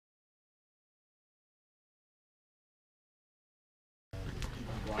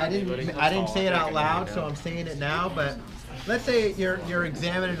I didn't say it out loud, so I'm saying it now. But let's say you're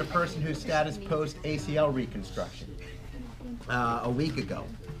examining a person whose status post ACL reconstruction a week ago,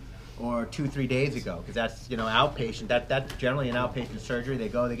 or 2-3 days ago, because that's outpatient. That's generally an outpatient surgery. They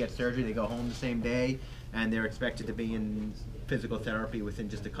get surgery, they go home the same day, and they're expected to be in physical therapy within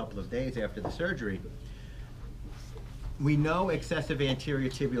just a couple of days after the surgery. We know excessive anterior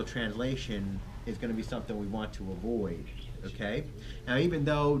tibial translation is going to be something we want to avoid. Okay. Now, even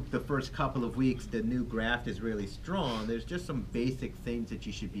though the first couple of weeks the new graft is really strong, there's just some basic things that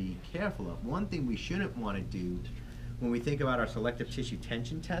you should be careful of. One thing we shouldn't want to do when we think about our selective tissue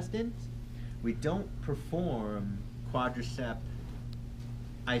tension testing, we don't perform quadricep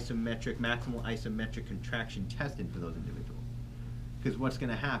isometric, maximal isometric contraction testing for those individuals. Because what's going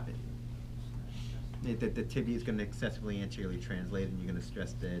to happen? The tibia is going to excessively anteriorly translate, and you're going to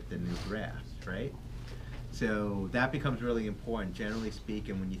stress the new graft, right? So that becomes really important, generally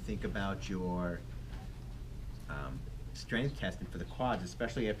speaking, when you think about your strength testing for the quads,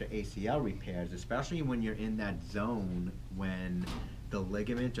 especially after ACL repairs, especially when you're in that zone when the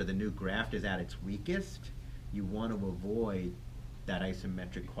ligament or the new graft is at its weakest. You want to avoid that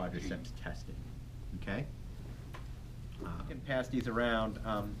isometric quadriceps testing, okay? I can pass these around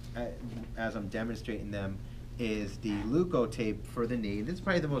as I'm demonstrating them. Is the Leuko tape for the knee. This is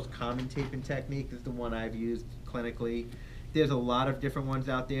probably the most common taping technique. This is the one I've used clinically. There's a lot of different ones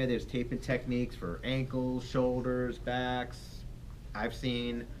out there. There's taping techniques for ankles, shoulders, backs. I've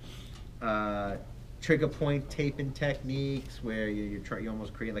seen trigger point taping techniques where you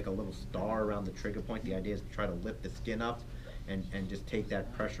almost create like a little star around the trigger point. The idea is to try to lift the skin up and just take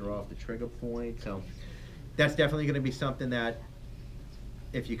that pressure off the trigger point. So that's definitely going to be something that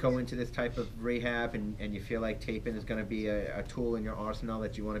if you go into this type of rehab and you feel like taping is going to be a tool in your arsenal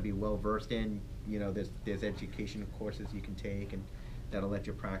that you want to be well versed in, there's education courses you can take, and that'll let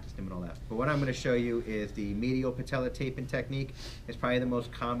you practice them and all that. But what I'm going to show you is the medial patella taping technique. It's probably the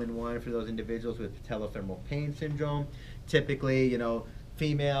most common one for those individuals with patellofemoral pain syndrome. Typically,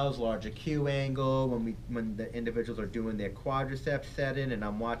 females, large acute angle, when the individuals are doing their quadriceps setting and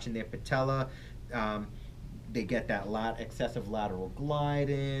I'm watching their patella, they get that excessive lateral glide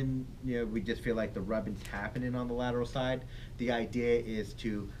in. We just feel like the rubbing's happening on the lateral side. The idea is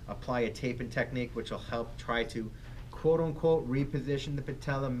to apply a taping technique which will help try to quote-unquote reposition the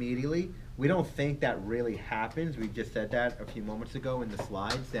patella medially. We don't think that really happens. We just said that a few moments ago in the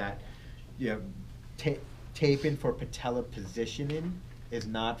slides that taping for patella positioning is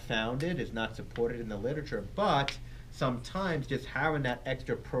not founded, is not supported in the literature, but sometimes just having that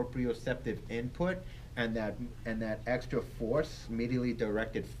extra proprioceptive input and that extra force, medially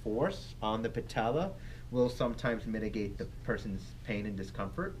directed force on the patella will sometimes mitigate the person's pain and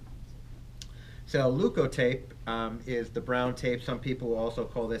discomfort. So Leuko tape is the brown tape. Some people also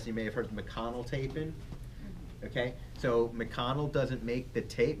call this, you may have heard of McConnell taping. Okay, so McConnell doesn't make the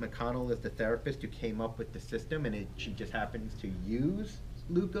tape. McConnell is the therapist who came up with the system, and she just happens to use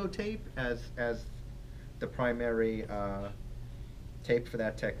Leuko tape as the primary tape for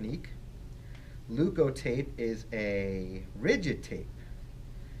that technique. Leuko tape is a rigid tape,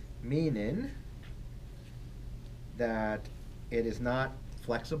 meaning that it is not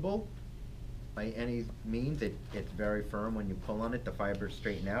flexible by any means. It's very firm. When you pull on it, the fibers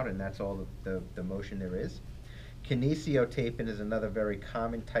straighten out, and that's all the motion there is. Kinesio taping is another very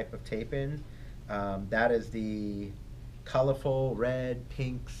common type of taping. That is the colorful red,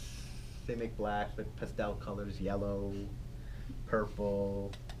 pinks, they make blacks, but pastel colors, yellow,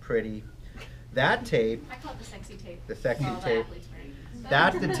 purple, pretty. That tape, I call it the sexy tape. The sexy tape.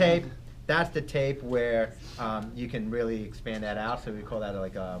 That's the tape. That's the tape where you can really expand that out. So we call that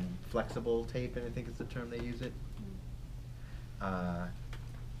like flexible tape, and I think is the term they use it.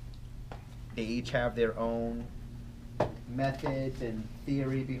 They each have their own methods and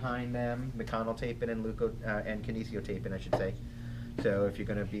theory behind them. McConnell taping and Leuko and Kinesio taping, I should say. So if you're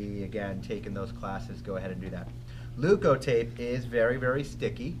going to be again taking those classes, go ahead and do that. Leuko tape is very, very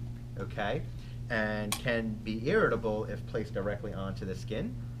sticky, okay, and can be irritable if placed directly onto the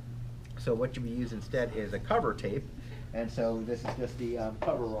skin. So what you use instead is a cover tape, and so this is just the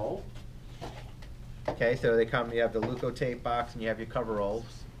cover roll. Okay, so they come. You have the Leuko tape box, and you have your cover rolls.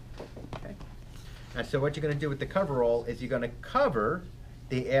 Okay, and so what you're going to do with the cover roll is you're going to cover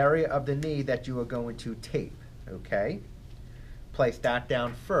the area of the knee that you are going to tape. Okay, place that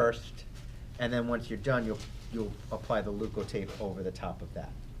down first, and then once you're done, you'll apply the Leuko tape over the top of that.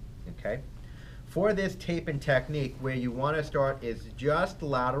 Okay. For this taping technique, where you want to start is just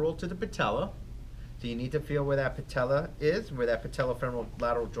lateral to the patella. So you need to feel where that patella is, where that patellofemoral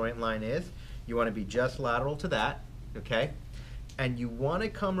lateral joint line is. You want to be just lateral to that, okay? and you want to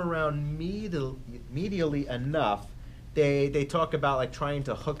come around medially enough. They talk about like trying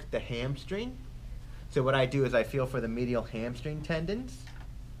to hook the hamstring. So what I do is I feel for the medial hamstring tendons,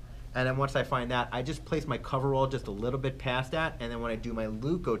 and then once I find that, I just place my coverall just a little bit past that, and then when I do my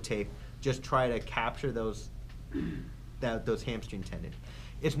leukotape, just try to capture those hamstring tendons.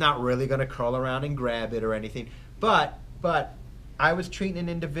 It's not really going to curl around and grab it or anything, but I was treating an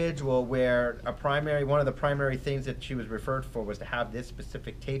individual where one of the primary things that she was referred for was to have this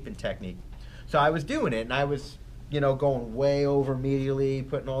specific taping technique. So I was doing it, and I was, going way over medially,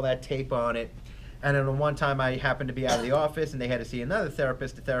 putting all that tape on it. And then one time I happened to be out of the office, and they had to see another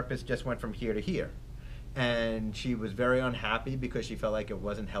therapist. The therapist just went from here to here. And she was very unhappy because she felt like it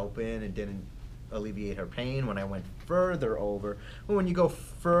wasn't helping and didn't alleviate her pain when I went further over. Well, when you go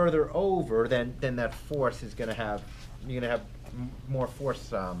further over, then that force is you're going to have more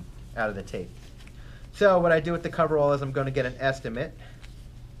force out of the tape. So what I do with the coverall is I'm going to get an estimate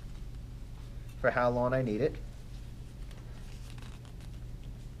for how long I need it.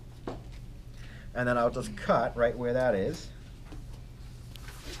 And then I'll just cut right where that is.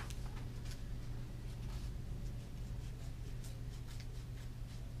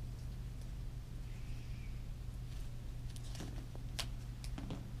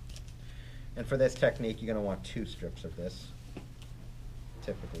 And for this technique, you're going to want 2 strips of this,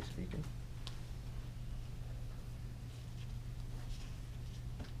 typically speaking.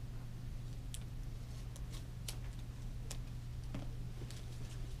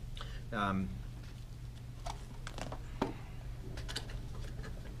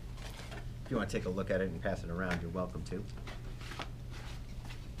 If you want to take a look at it and pass it around, you're welcome to.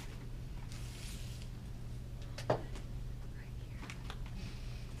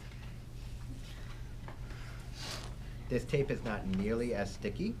 This tape is not nearly as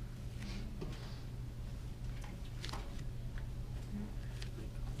sticky.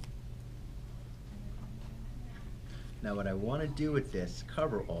 Now what I want to do with this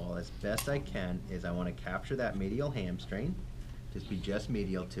coverall as best I can is I want to capture that medial hamstring, just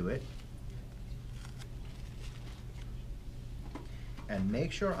medial to it, and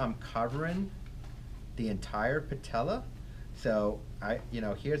make sure I'm covering the entire patella. So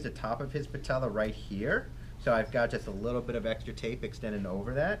here's the top of his patella right here. So I've got just a little bit of extra tape extending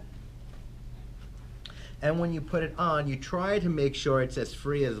over that. And when you put it on, you try to make sure it's as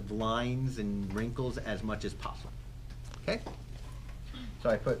free of lines and wrinkles as much as possible. Okay? So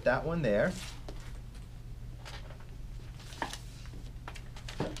I put that one there.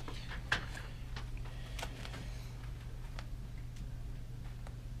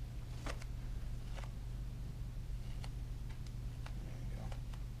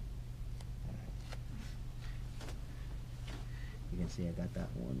 See, I got that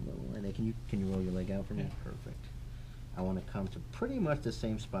one little, and then can you roll your leg out for me? Yeah. Perfect. I want to come to pretty much the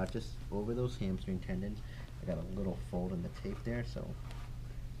same spot, just over those hamstring tendons. I got a little fold in the tape there, so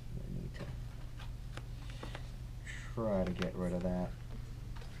I need to try to get rid of that.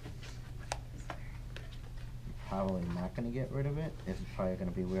 I'm probably not going to get rid of it. This is probably going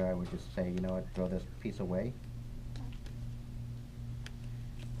to be where I would just say, you know what, throw this piece away.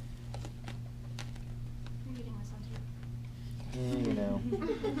 You know.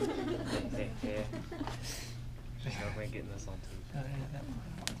 There's no way getting this on tape.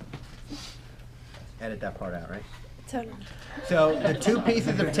 Edit that part out, right? Totally. So the 2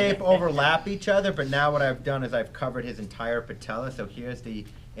 pieces of tape overlap each other, but now what I've done is I've covered his entire patella. So here's the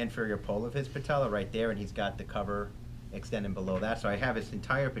inferior pole of his patella right there, and he's got the cover extending below that. So I have his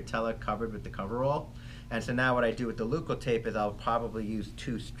entire patella covered with the coverall. And so now what I do with the leukotape is I'll probably use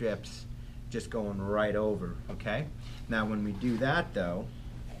 2 strips just going right over, okay? Now when we do that though,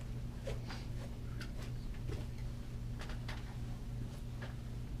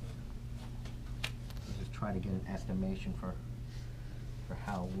 let's just try to get an estimation for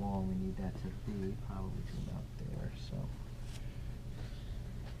how long we need that to be, probably to about there, so.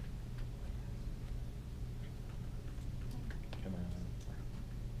 Come on,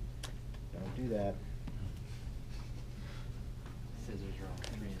 don't do that. Scissors are all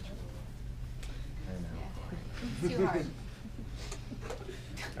 3 inches I know. It's too hard.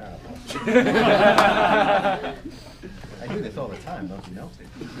 I do this all the time, don't you know?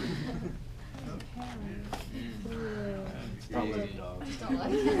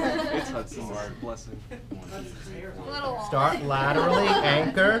 It's Hudson's art, blessing. Start laterally,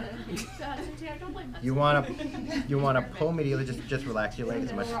 anchor. You want to pull medially, just relax your leg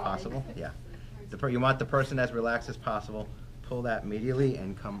as much as possible. Yeah. You want the person as relaxed as possible. Pull that medially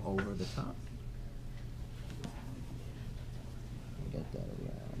and come over the top. Get that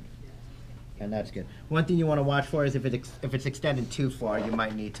around. And that's good. One thing you want to watch for is if it's extended too far, you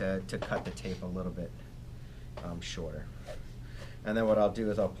might need to cut the tape a little bit shorter. And then what I'll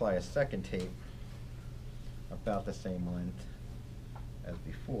do is I'll apply a second tape about the same length as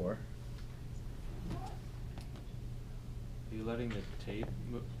before. Are you letting the tape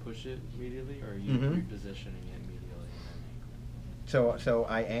push it immediately, or are you Mhm. repositioning it immediately and then anchoring? So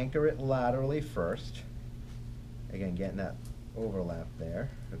I anchor it laterally first. Again, getting that overlap there,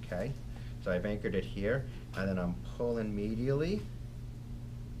 okay? So I've anchored it here, and then I'm pulling medially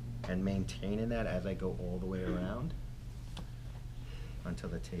and maintaining that as I go all the way around until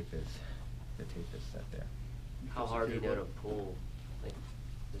the tape is set there. How hard do you know to pull? Like,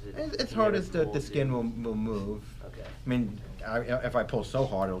 is it? It's can hard you as ever the pull skin too? will move. Okay. I mean, if I pull so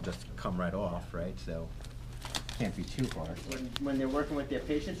hard, it'll just come right off, right? So can't be too hard. When they're working with their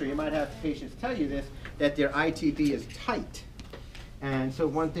patients, or you might have patients tell you this, that their ITB is tight. And so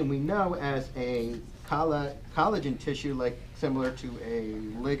one thing we know as a collagen tissue, like similar to a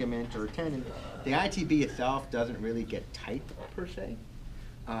ligament or a tendon, the ITB itself doesn't really get tight per se.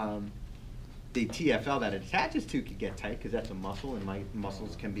 The TFL that it attaches to could get tight because that's a muscle, and my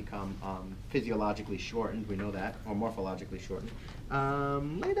muscles can become physiologically shortened. We know that, or morphologically shortened.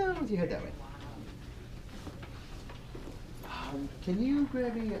 Lay down with your head that way. Can you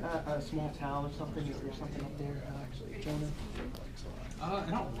grab me a small towel or something up there, Jonah? I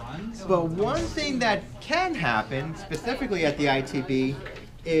don't run. So Well, one thing that can happen, specifically at the ITB,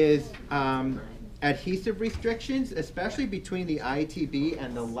 is adhesive restrictions, especially between the ITB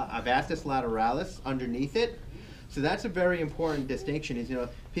and the vastus lateralis underneath it. So that's a very important distinction. Is, you know,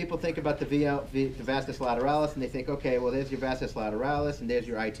 people think about the vastus lateralis and they think, okay, well, there's your vastus lateralis and there's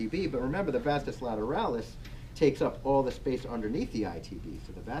your ITB. But remember, the vastus lateralis takes up all the space underneath the ITB.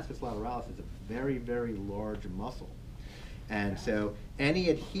 So the vastus lateralis is a very, very large muscle. And so any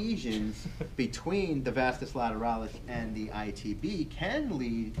adhesions between the vastus lateralis and the ITB can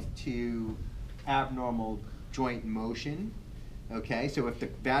lead to abnormal joint motion. Okay, so if the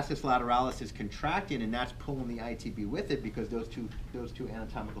vastus lateralis is contracting and that's pulling the ITB with it because those two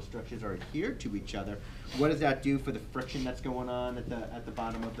anatomical structures are adhered to each other, what does that do for the friction that's going on at the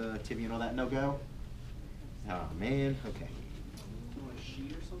bottom of the tibia and all that? No go? Oh man, okay. You want a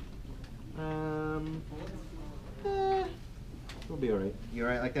sheet or something? We'll be all right. You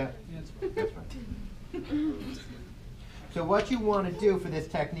all right like that? Yeah, it's fine. That's fine. So what you want to do for this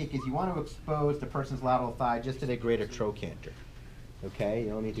technique is you want to expose the person's lateral thigh just to the greater trochanter. Okay? You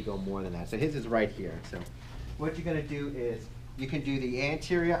don't need to go more than that. So his is right here. So what you're going to do is you can do the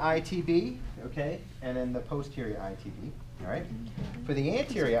anterior ITB, okay, and then the posterior ITB. All right? For the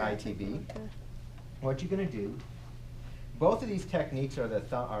anterior ITB, what you're going to do, both of these techniques are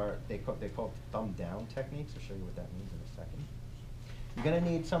they call thumb down techniques. I'll show you what that means in a second. You're going to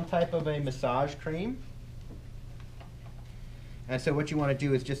need some type of a massage cream. And so what you want to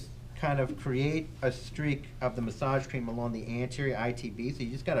do is just kind of create a streak of the massage cream along the anterior ITB. So you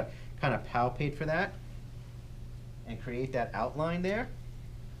just got to kind of palpate for that and create that outline there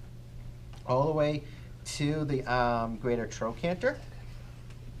all the way to the greater trochanter.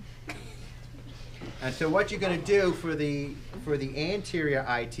 And so what you're going to do for the anterior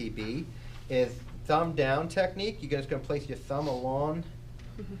ITB is thumb down technique. You're just going to place your thumb along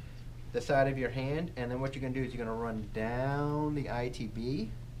the side of your hand, and then what you're going to do is you're going to run down the ITB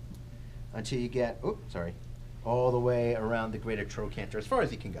until you get, all the way around the greater trochanter, as far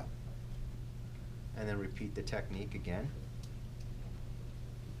as you can go. And then repeat the technique again.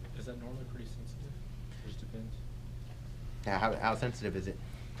 Is that normally pretty sensitive? It just depends. Now, how sensitive is it?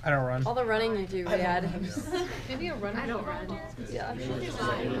 I don't run. All the running you do, Riyadh. Maybe a run. I don't run. Yeah.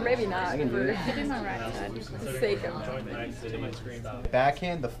 Maybe not. For the sake of.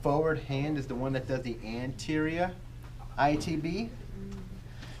 Backhand, the forward hand is the one that does the anterior ITB.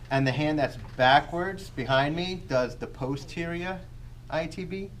 And the hand that's backwards behind me does the posterior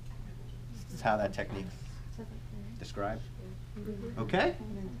ITB. This is how that technique's described. Okay?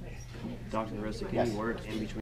 Dr. Rosa, can Yes. you work in between